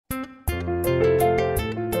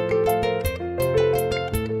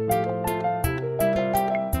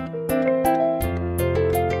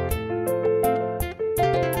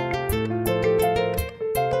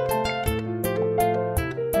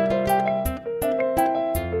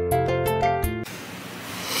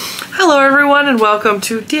everyone, and welcome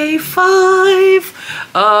to day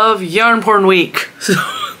 5 of Yarn Porn Week. So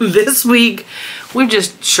this week we've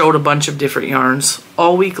just showed a bunch of different yarns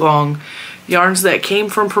all week long. Yarns that came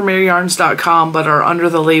from PremierYarns.com but are under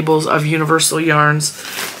the labels of Universal Yarns.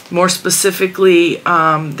 More specifically,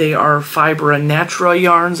 they are Fiber and Natura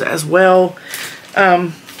yarns as well.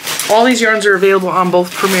 All these yarns are available on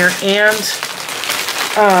both Premier and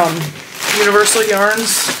Universal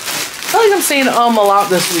Yarns. I feel like I'm saying a lot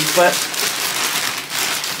this week, but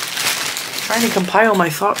trying to compile my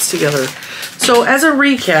thoughts together. So as a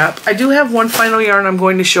recap, I do have one final yarn I'm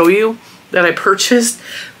going to show you that I purchased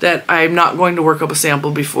that I'm not going to work up a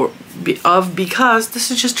sample because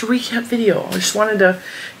this is just a recap video. I just wanted to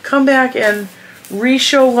come back and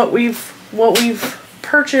re-show what we've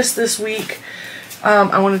purchased this week.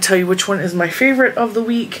 I want to tell you which one is my favorite of the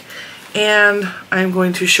week, and I'm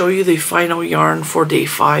going to show you the final yarn for day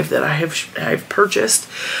 5 that I've purchased.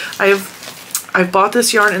 I've bought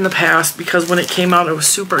this yarn in the past because when it came out I was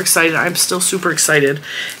super excited. I'm still super excited,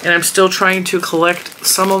 and I'm still trying to collect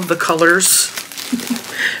some of the colors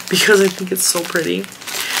because I think it's so pretty.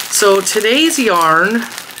 So today's yarn,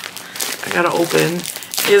 I gotta open,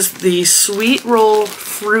 is the Sweet Roll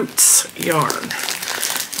Fruits yarn.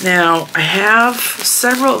 Now I have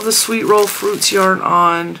several of the Sweet Roll Fruits yarn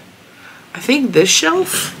on, I think, this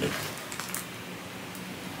shelf.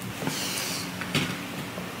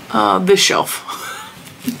 This shelf.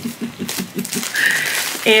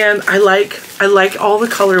 And I like all the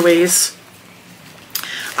colorways.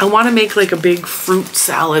 I want to make like a big fruit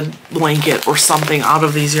salad blanket or something out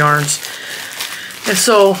of these yarns. And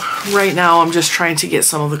so right now I'm just trying to get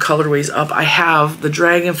some of the colorways up. I have the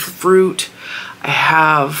dragon fruit. I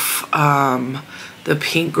have the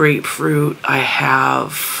pink grapefruit. I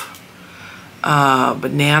have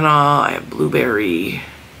banana. I have blueberry.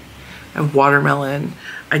 I have watermelon.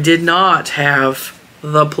 I did not have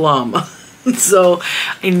the plum. So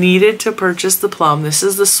I needed to purchase the plum. This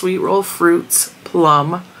is the Sweet Roll Fruits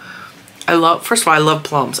plum. First of all, I love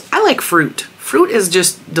plums. I like fruit. Fruit is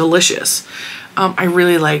just delicious. I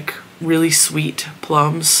really like really sweet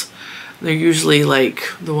plums. They're usually like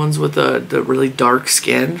the ones with the really dark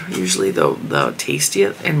skin, usually the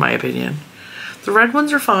tastiest, in my opinion. The red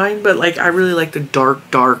ones are fine, but like I really like the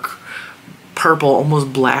dark purple,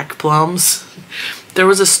 almost black plums. There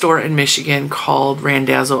was a store in Michigan called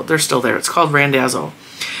Randazzo. They're still there. It's called Randazzo.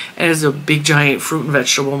 And it's a big giant fruit and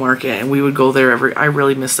vegetable market, and we would go there I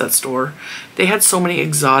really miss that store. They had so many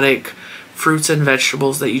exotic fruits and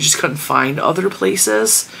vegetables that you just couldn't find other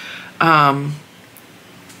places. And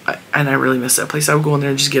I really miss that place. I would go in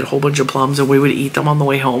there and just get a whole bunch of plums, and we would eat them on the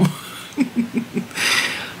way home.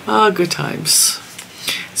 Good times.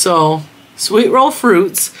 So, Sweet Roll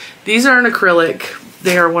Fruits. These are an acrylic.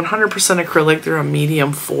 They are 100% acrylic. They're a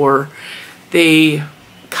medium 4. They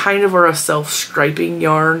kind of are a self-striping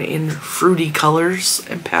yarn in fruity colors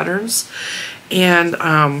and patterns. And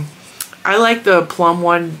I like the plum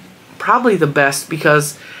one probably the best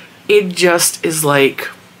because it just is like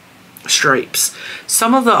stripes.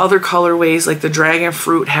 Some of the other colorways, like the dragon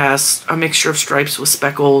fruit, has a mixture of stripes with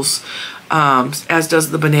speckles, as does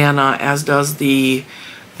the banana, as does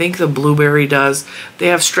I think the blueberry does. They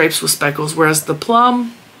have stripes with speckles, whereas the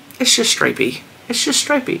plum, it's just stripy. It's just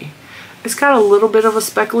stripy. It's got a little bit of a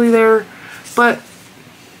speckly there, but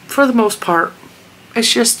for the most part,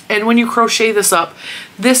 it's just, and when you crochet this up,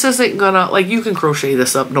 this isn't gonna, like, you can crochet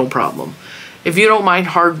this up, no problem. If you don't mind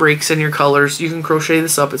hard breaks in your colors, you can crochet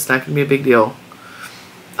this up. It's not gonna be a big deal.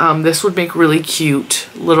 This would make really cute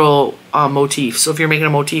little motifs. So if you're making a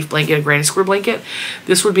motif blanket, a granny square blanket,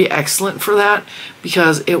 this would be excellent for that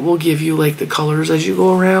because it will give you like the colors as you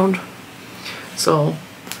go around. So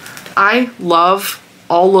I love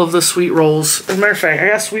all of the Sweet Rolls. As a matter of fact, I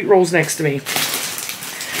got Sweet Rolls next to me.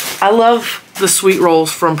 I love the Sweet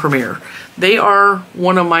Rolls from Premier. They are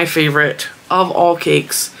one of my favorite of all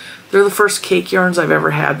cakes. They're the first cake yarns I've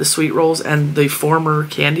ever had, the Sweet Rolls and the former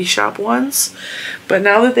Candy Shop ones. But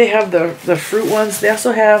now that they have the fruit ones, they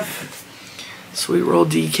also have Sweet Roll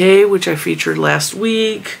DK, which I featured last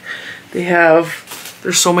week.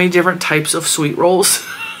 There's so many different types of Sweet Rolls.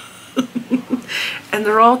 And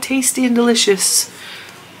they're all tasty and delicious.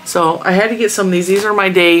 So I had to get some of these. These are my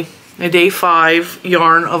day 5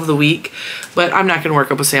 yarn of the week. But I'm not going to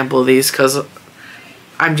work up a sample of these because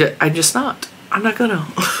I'm not gonna.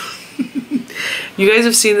 You guys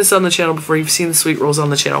have seen this on the channel before. You've seen the Sweet Rolls on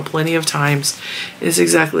the channel plenty of times. It's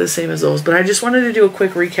exactly the same as those. But I just wanted to do a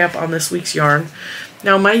quick recap on this week's yarn.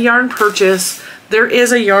 Now, my yarn purchase, there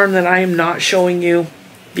is a yarn that I am not showing you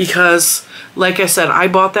because, like I said, I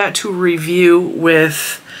bought that to review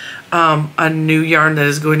with a new yarn that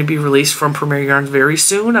is going to be released from Premier Yarns very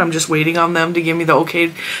soon. I'm just waiting on them to give me the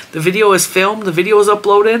okay. The video is filmed, the video is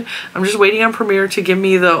uploaded. I'm just waiting on Premier to give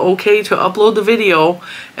me the okay to upload the video,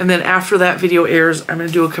 and then after that video airs, I'm going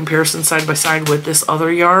to do a comparison side by side with this other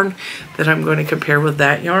yarn that I'm going to compare with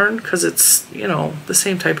that yarn, because it's, you know, the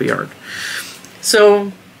same type of yarn.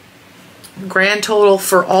 So grand total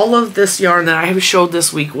for all of this yarn that I have showed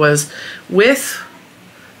this week was with,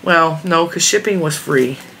 well, no, because shipping was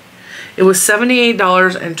free. It was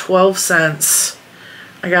 $78.12.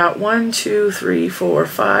 I got 1, 2, 3, 4,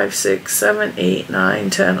 5, 6, 7, 8, 9,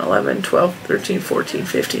 10, 11, 12, 13, 14,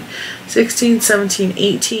 15, 16,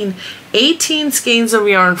 17, 18 skeins of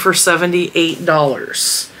yarn for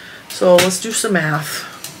 $78. So let's do some math.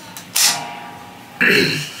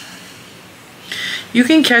 You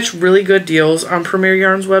can catch really good deals on Premier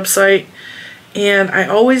Yarns website, and I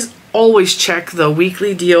always check the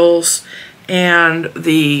weekly deals and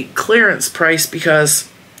the clearance price, because,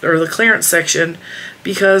 or the clearance section,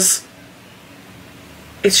 because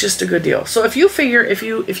it's just a good deal. So if you figure, if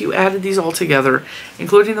you added these all together,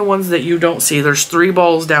 including the ones that you don't see, there's 3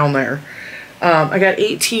 balls down there. I got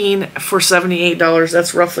 18 for $78.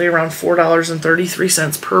 That's roughly around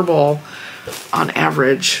 $4.33 per ball on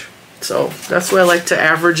average. So that's why I like to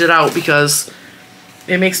average it out, because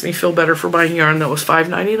it makes me feel better for buying yarn that was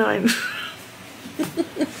 $5.99.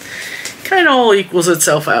 Kind of all equals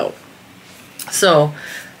itself out. So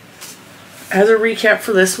as a recap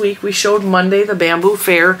for this week, we showed Monday the bamboo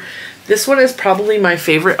fair. This one is probably my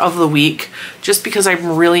favorite of the week, just because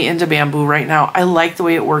I'm really into bamboo right now. I like the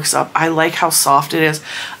way it works up. I like how soft it is.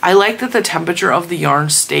 I like that the temperature of the yarn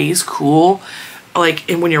stays cool.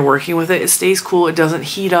 Like, and when you're working with it, it stays cool. It doesn't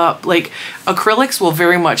heat up. Like, acrylics will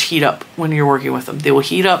very much heat up when you're working with them. They will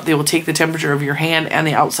heat up. They will take the temperature of your hand and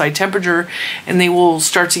the outside temperature, and they will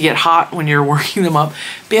start to get hot when you're working them up.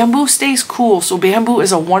 Bamboo stays cool. So bamboo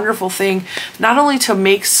is a wonderful thing, not only to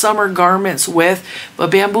make summer garments with,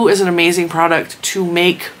 but bamboo is an amazing product to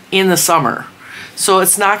make in the summer. So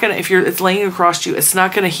it's not gonna, if it's laying across you, it's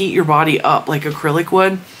not gonna heat your body up like acrylic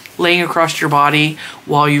would, laying across your body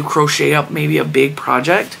while you crochet up maybe a big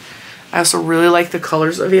project. I also really like the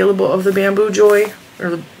colors available of the Bamboo Joy,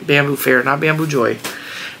 or the Bamboo Fair, not Bamboo Joy.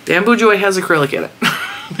 Bamboo Joy has acrylic in it,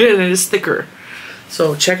 and it is thicker.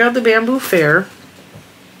 So check out the Bamboo Fair.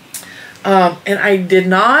 And I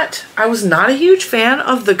was not a huge fan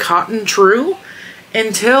of the Cotton True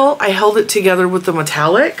until I held it together with the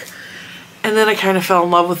metallic. And then I kind of fell in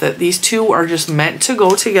love with it. These two are just meant to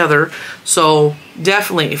go together. So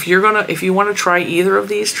definitely, if you want to try either of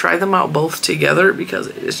these, try them out both together, because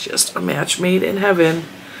it is just a match made in heaven.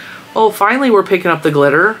 Oh, finally we're picking up the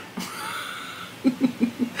glitter.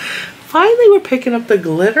 Finally we're picking up the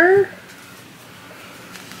glitter.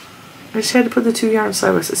 I just had to put the 2 yarns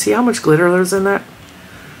side by side. See how much glitter there's in that?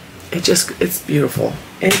 It's beautiful.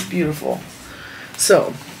 It's beautiful.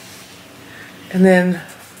 So, and then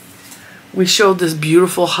we showed this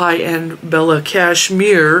beautiful high-end Bella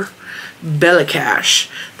Cashmere. Bella Cash.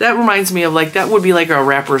 That reminds me of, like, that would be like a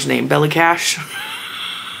rapper's name. Bella Cash.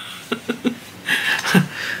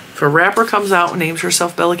 If a rapper comes out and names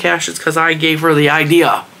herself Bella Cash, it's because I gave her the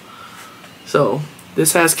idea. So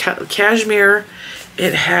this has cashmere.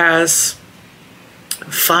 It has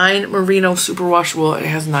fine merino superwash wool. It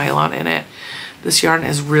has nylon in it. This yarn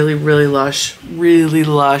is really, really lush. Really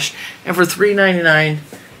lush. And for $3.99,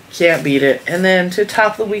 can't beat it. And then to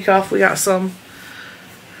top the week off, we got some.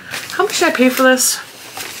 How much did I pay for this?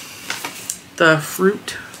 The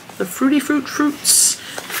Fruity Fruits,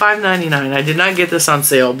 $5.99. I did not get this on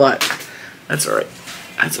sale, but that's all right.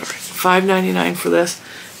 That's all right. $5.99 for this.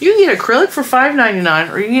 You can get acrylic for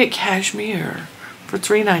 $5.99, or you can get cashmere for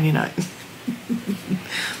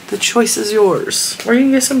 $3.99. The choice is yours. Or you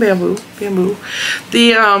can get some bamboo.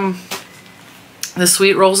 The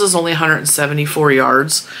Sweet Rolls is only 174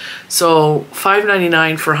 yards, so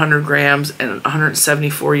 $5.99 for 100 grams and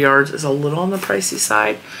 174 yards is a little on the pricey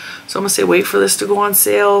side. So I'm going to say wait for this to go on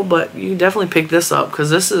sale, but you can definitely pick this up, because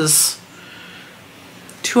this is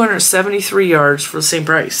 273 yards for the same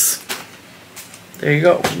price. There you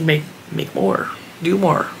go. Make more. Do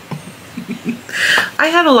more. I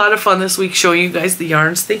had a lot of fun this week showing you guys the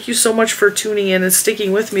yarns. Thank you so much for tuning in and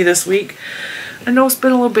sticking with me this week. I know it's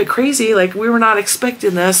been a little bit crazy. Like, we were not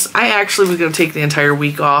expecting this. I actually was going to take the entire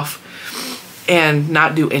week off and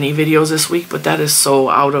not do any videos this week, but that is so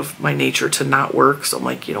out of my nature to not work. So I'm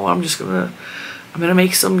like, you know what, I'm going to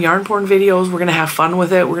make some yarn porn videos. We're going to have fun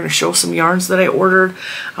with it. We're going to show some yarns that I ordered.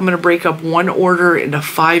 I'm going to break up one order into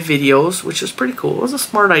 5 videos, which is pretty cool. It was a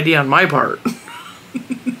smart idea on my part.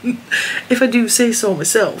 If I do say so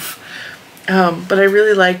myself. But I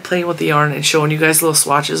really like playing with the yarn and showing you guys little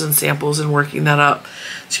swatches and samples and working that up.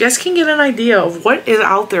 So you guys can get an idea of what is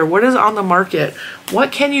out there, what is on the market,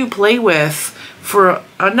 what can you play with for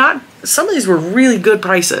not, some of these were really good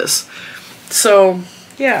prices. So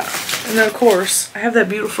yeah, and then of course I have that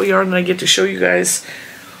beautiful yarn that I get to show you guys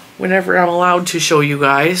whenever I'm allowed to show you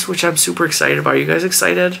guys, which I'm super excited about. Are you guys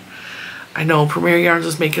excited? I know Premier Yarns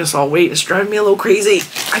is making us all wait. It's driving me a little crazy.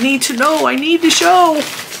 I need to know. I need to show.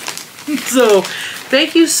 So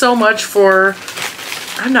thank you so much for,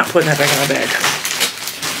 I'm not putting that back in my bag.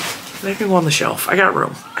 That can go on the shelf. I got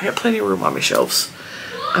room. I got plenty of room on my shelves.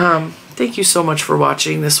 Thank you so much for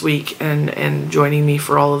watching this week and joining me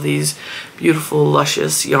for all of these beautiful,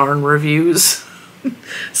 luscious yarn reviews.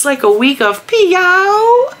 It's like a week of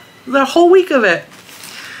P-yow! The whole week of it.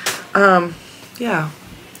 Yeah.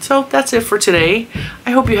 So that's it for today.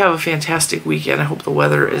 I hope you have a fantastic weekend. I hope the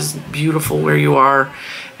weather is beautiful where you are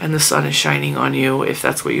and the sun is shining on you if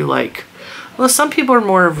that's what you like. Well, some people are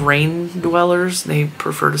more of rain dwellers. They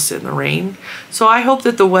prefer to sit in the rain. So I hope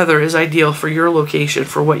that the weather is ideal for your location,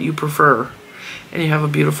 for what you prefer. And you have a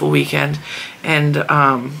beautiful weekend. And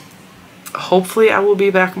hopefully I will be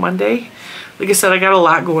back Monday. Like I said, I got a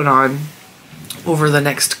lot going on over the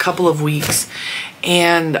next couple of weeks.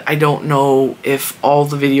 And I don't know if all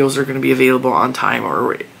the videos are going to be available on time,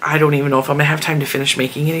 or I don't even know if I'm going to have time to finish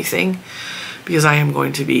making anything, because I am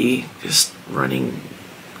going to be just running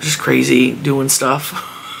just crazy doing stuff.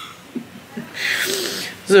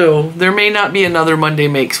 So there may not be another Monday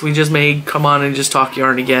Makes. We just may come on and just talk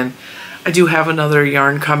yarn again. I do have another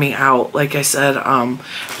yarn coming out. Like I said,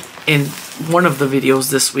 in one of the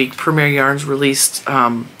videos this week, Premier Yarns released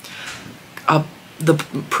the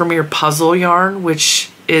Premier Puzzle yarn,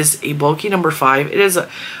 which is a bulky number 5. It is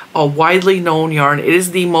a widely known yarn. It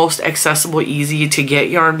is the most accessible, easy to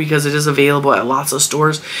get yarn because it is available at lots of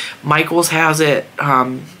stores. Michael's has it.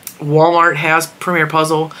 Walmart has Premier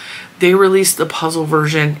Puzzle. They released the puzzle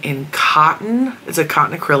version in cotton. It's a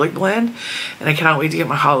cotton acrylic blend. And I cannot wait to get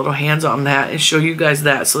my hot little hands on that and show you guys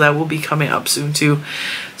that. So that will be coming up soon too.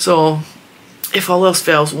 So if all else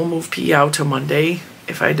fails, we'll move P out to Monday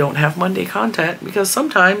if I don't have Monday content, because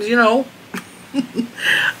sometimes, you know,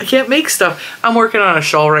 I can't make stuff. I'm working on a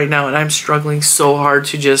shawl right now and I'm struggling so hard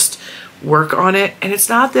to just work on it. And it's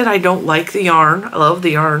not that I don't like the yarn. I love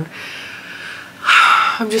the yarn.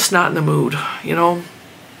 I'm just not in the mood, you know.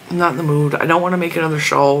 I'm not in the mood. I don't want to make another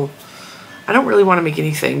shawl. I don't really want to make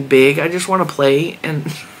anything big. I just want to play,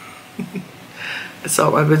 and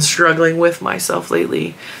so I've been struggling with myself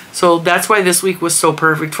lately. So that's why this week was so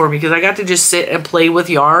perfect for me, because I got to just sit and play with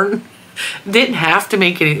yarn. Didn't have to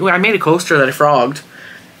make any. I made a coaster that I frogged,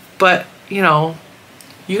 but you know,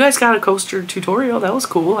 you guys got a coaster tutorial. That was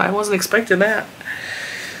cool. I wasn't expecting that.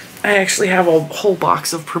 I actually have a whole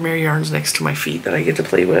box of Premier yarns next to my feet that I get to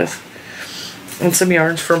play with. And some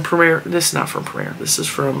yarns from Premier. This is not from Premier. This is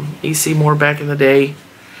from AC Moore back in the day.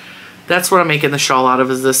 That's what I'm making the shawl out of,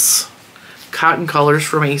 is this cotton colors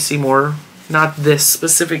from AC Moore. Not this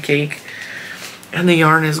specific cake. And the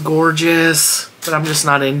yarn is gorgeous. But I'm just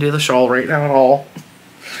not into the shawl right now at all.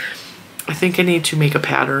 I think I need to make a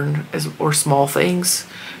pattern or small things,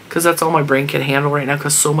 because that's all my brain can handle right now,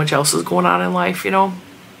 because so much else is going on in life, you know.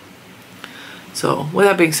 So with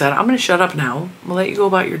that being said, I'm going to shut up now. I'm going to let you go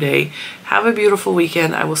about your day. Have a beautiful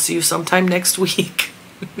weekend. I will see you sometime next week.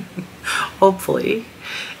 Hopefully.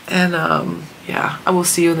 And yeah, I will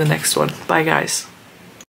see you in the next one. Bye guys.